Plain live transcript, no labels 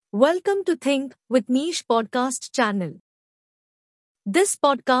Welcome to Think with Niche podcast channel. This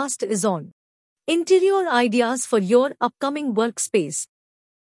podcast is on interior ideas for your upcoming workspace.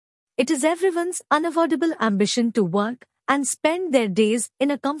 It is everyone's unavoidable ambition to work and spend their days in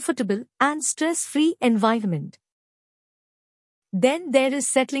a comfortable and stress-free environment. Then there is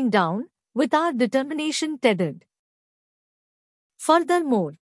settling down with our determination tethered.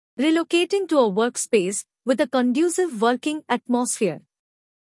 Furthermore, relocating to a workspace with a conducive working atmosphere.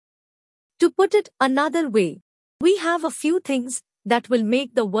 To put it another way, we have a few things that will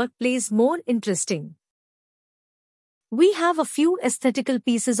make the workplace more interesting. We have a few aesthetical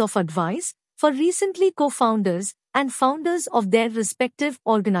pieces of advice for recently co-founders and founders of their respective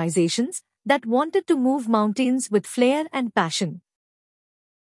organizations that wanted to move mountains with flair and passion.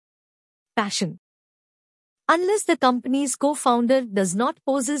 Passion. Unless the company's co-founder does not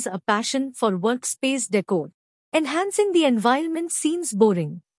possess a passion for workspace decor, enhancing the environment seems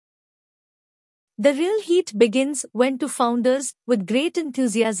boring. The real heat begins when two founders with great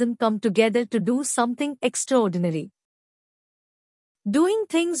enthusiasm come together to do something extraordinary. Doing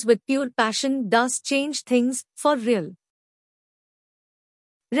things with pure passion does change things for real.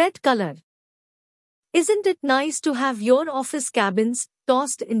 Red color. Isn't it nice to have your office cabins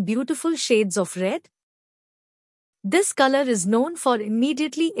tossed in beautiful shades of red? This color is known for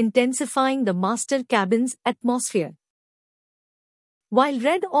immediately intensifying the master cabin's atmosphere. While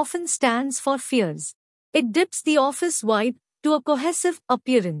red often stands for fierce, it dips the office vibe to a cohesive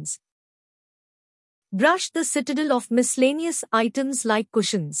appearance. Brush the citadel of miscellaneous items like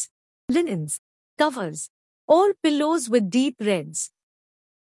cushions, linens, covers, or pillows with deep reds.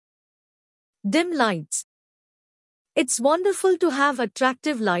 Dim lights. It's wonderful to have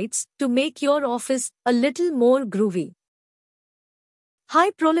attractive lights to make your office a little more groovy.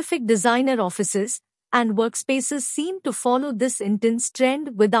 High-prolific designer offices and workspaces seem to follow this intense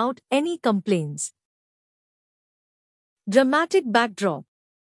trend without any complaints. Dramatic backdrop.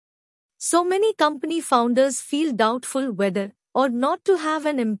 So many company founders feel doubtful whether or not to have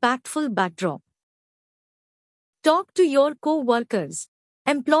an impactful backdrop. Talk to your co-workers,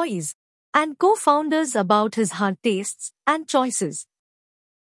 employees, and co-founders about his tastes and choices.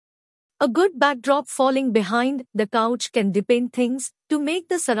 A good backdrop falling behind the couch can deepen things to make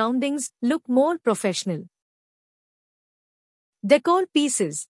the surroundings look more professional. Decor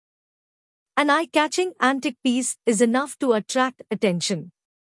pieces. An eye-catching antique piece is enough to attract attention.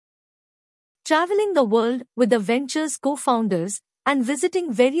 Traveling the world with the venture's co-founders and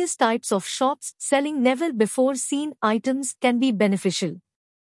visiting various types of shops selling never-before-seen items can be beneficial.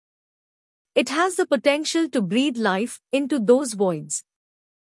 It has the potential to breathe life into those voids.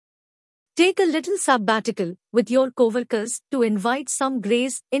 Take a little sabbatical with your coworkers to invite some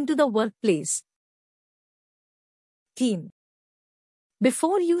grace into the workplace. Theme.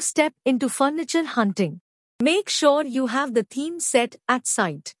 Before you step into furniture hunting, make sure you have the theme set at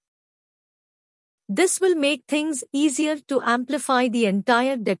sight. This will make things easier to amplify the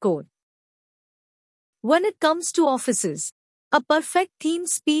entire decor. When it comes to offices, a perfect theme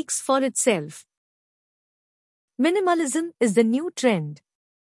speaks for itself. Minimalism is the new trend.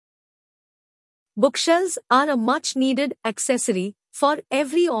 Bookshelves are a much-needed accessory for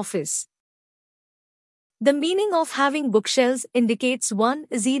every office. The meaning of having bookshelves indicates one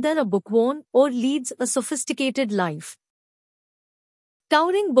is either a bookworm or leads a sophisticated life.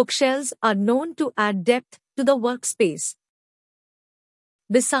 Towering bookshelves are known to add depth to the workspace.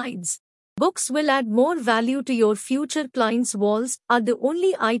 Besides, books will add more value to your future clients' walls are the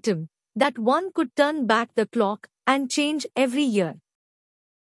only item that one could turn back the clock and change every year.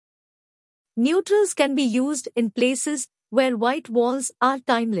 Neutrals can be used in places where white walls are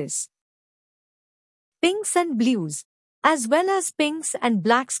timeless. Pinks and blues, as well as pinks and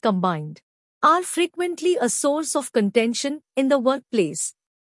blacks combined, are frequently a source of contention in the workplace.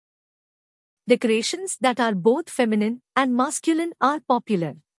 Decorations that are both feminine and masculine are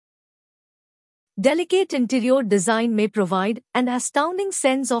popular. Delicate interior design may provide an astounding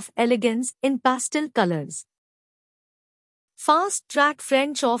sense of elegance in pastel colors. Fast-track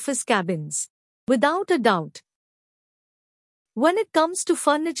French office cabins. Without a doubt. When it comes to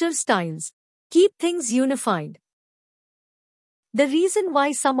furniture styles, keep things unified. The reason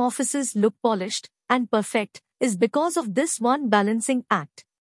why some offices look polished and perfect is because of this one balancing act.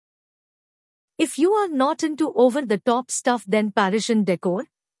 If you are not into over-the-top stuff, then Parisian decor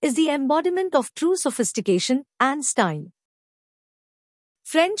is the embodiment of true sophistication and style.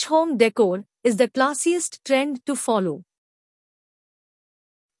 French home decor is the classiest trend to follow.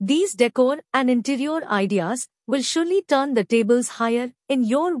 These decor and interior ideas will surely turn the tables higher in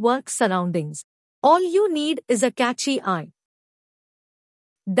your work surroundings. All you need is a catchy eye.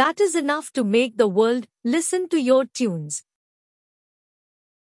 That is enough to make the world listen to your tunes.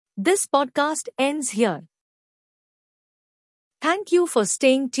 This podcast ends here. Thank you for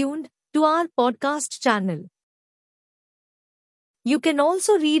staying tuned to our podcast channel. You can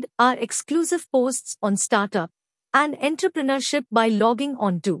also read our exclusive posts on startup and entrepreneurship by logging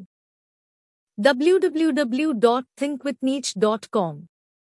on to www.thinkwithniche.com.